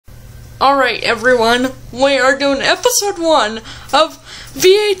Alright everyone, we are doing episode 1 of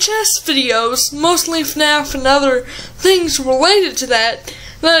VHS videos, mostly FNAF and other things related to that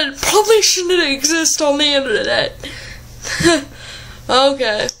probably shouldn't exist on the internet.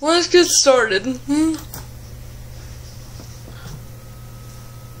 Okay, let's get started.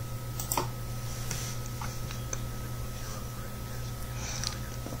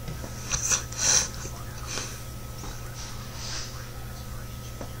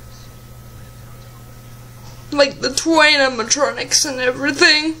 Like the toy animatronics and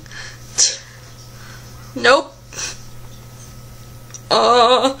everything. Nope.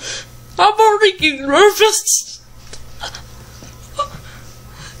 I'm already getting nervous.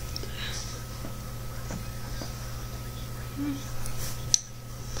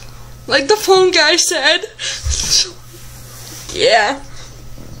 Like the phone guy said. Yeah.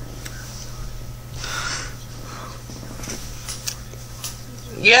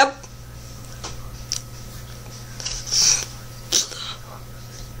 Yep.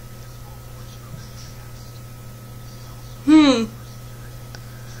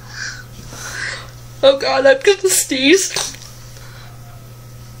 Oh god, I'm gonna sneeze.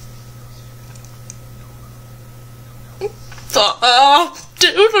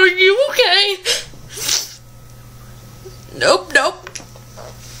 Dude, are you okay? Nope.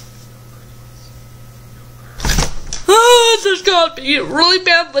 This got me really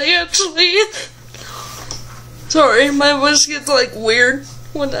badly, actually. Sorry, my voice gets like weird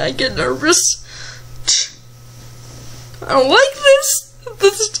when I get nervous. I don't like this.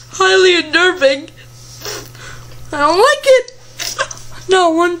 This is highly unnerving. I don't like it.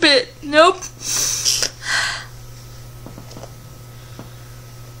 Not one bit. Nope.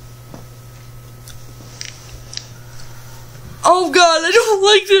 Oh god, I don't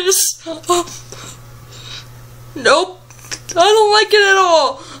like this. Nope. I don't like it at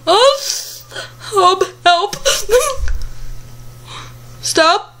all. Help.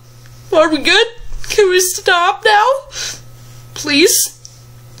 Stop. Are we good? Can we stop now? Please?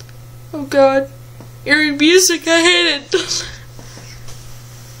 Oh god. Eerie music, I hate it.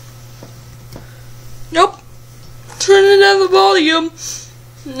 Nope. Turning down the volume.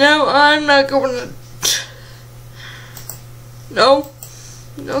 No, I'm not going to. No,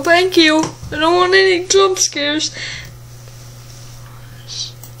 thank you. I don't want any jump scares.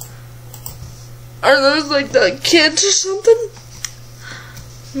 Are those like the kids or something?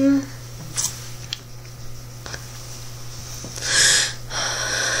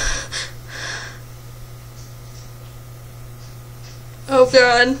 Oh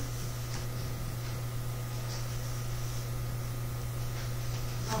god.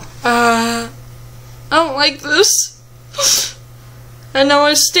 I don't like this. I know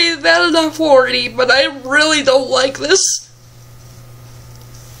I stated that enough already, but I really don't like this.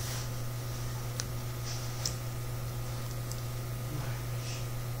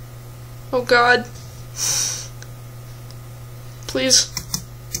 Oh god. Please.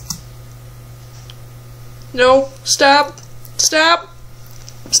 No, stop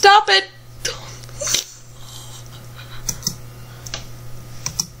it.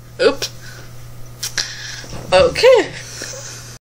 Oops. Okay.